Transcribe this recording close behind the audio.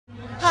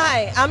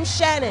Hi, I'm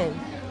Shannon,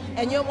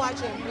 and you're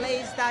watching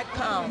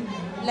Blaze.com.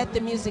 Let the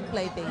music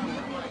play, baby.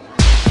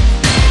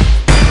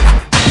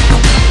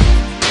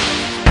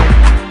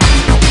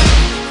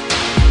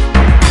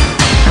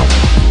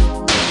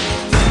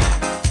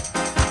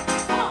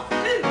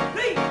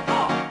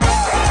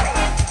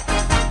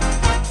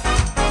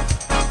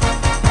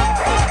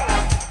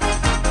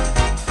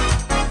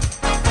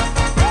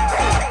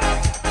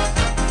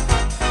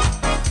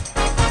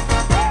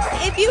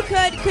 If you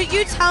could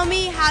you tell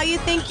me how you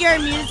think your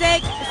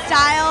music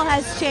style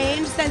has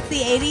changed since the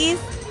 80s?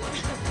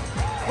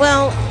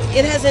 Well,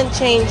 it hasn't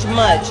changed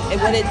much.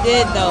 And what it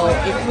did, though,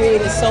 it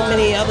created so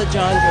many other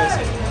genres.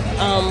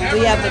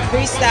 We have the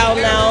freestyle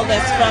now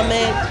that's from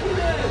it.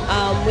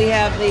 We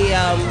have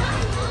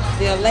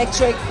the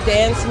electric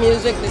dance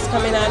music that's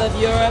coming out of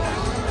Europe.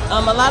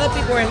 A lot of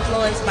people are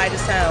influenced by the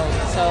sound.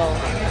 So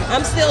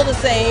I'm still the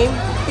same.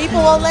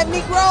 People won't let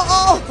me grow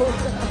old.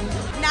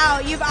 Now,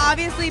 you've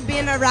obviously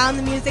been around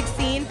the music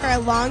scene for a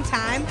long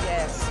time.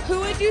 Yes.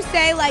 Who would you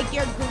say like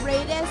your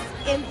greatest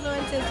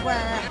influences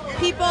were?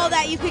 People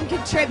that you can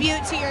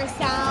contribute to your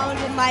sound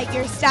and like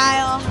your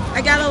style?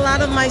 I got a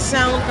lot of my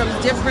sound from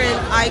different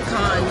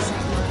icons.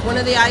 One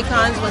of the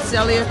icons was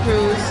Celia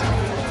Cruz.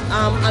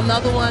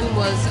 Another one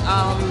was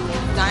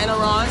Diana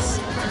Ross,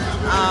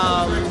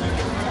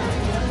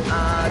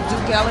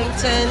 Duke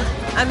Ellington.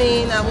 I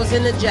mean, I was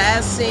in the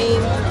jazz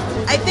scene.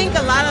 I think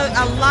a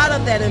lot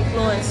of that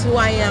influenced who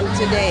I am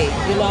today.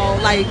 You know,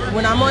 like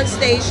when I'm on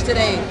stage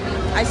today,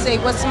 I say,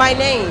 "What's my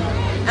name?"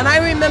 And I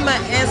remember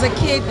as a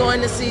kid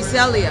going to see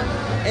Celia,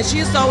 and she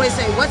used to always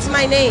say, "What's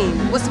my name?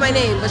 What's my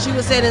name?" But she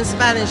would say it in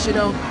Spanish, you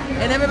know,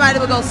 and everybody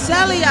would go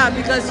Celia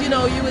because you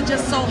know you were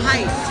just so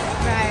hyped.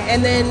 Right.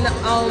 And then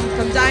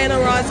from Diana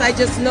Ross, I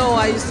just know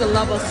I used to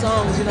love her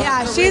songs. You know.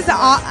 Yeah, she's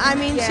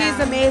she's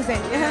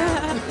amazing.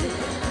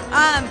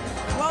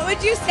 What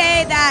would you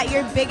say that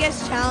your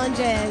biggest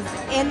challenges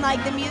in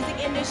like the music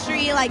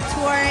industry, like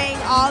touring,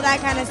 all that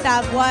kind of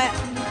stuff?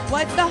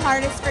 What's the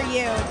hardest for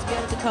you to be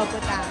able to cope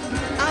with that?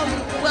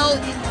 Well,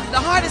 the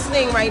hardest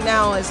thing right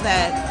now is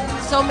that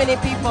so many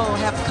people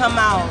have come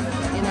out,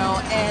 you know,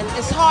 and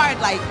it's hard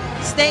like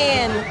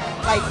staying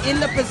like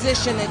in the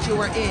position that you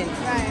were in,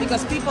 Right.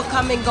 because people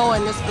come and go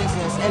in this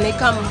business, and they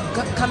come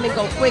and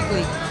go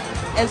quickly.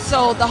 And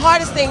so the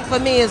hardest thing for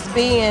me is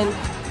being,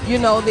 you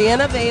know, the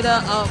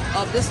innovator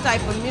of this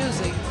type of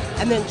music,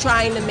 and then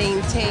trying to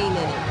maintain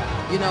it,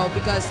 you know,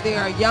 because there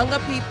are younger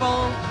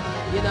people,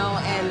 you know,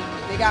 and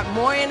they got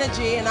more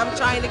energy, and I'm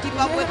trying to keep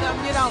up with them,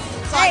 you know.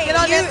 So I get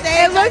on this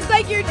stage. It looks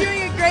like you're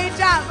doing a great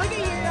job. Look at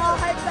you, you're all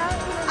hyped up.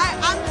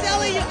 I'm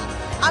telling you,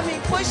 I mean,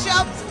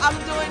 push-ups, I'm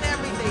doing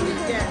everything.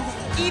 Yes.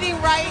 Eating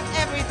right,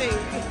 everything.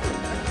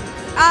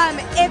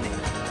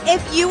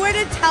 If you were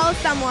to tell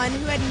someone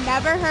who had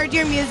never heard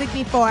your music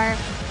before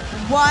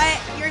what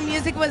your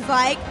music was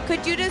like,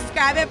 could you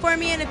describe it for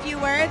me in a few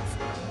words?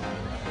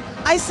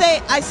 I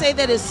say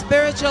that it's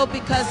spiritual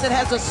because it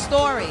has a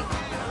story.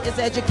 It's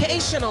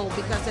educational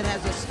because it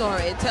has a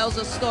story. It tells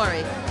a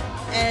story.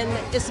 And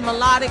it's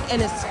melodic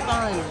and it's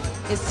fun.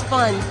 It's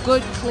fun.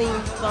 Good, clean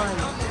fun.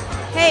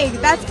 Hey,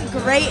 that's a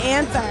great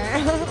answer.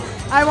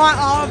 I want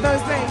all of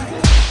those things.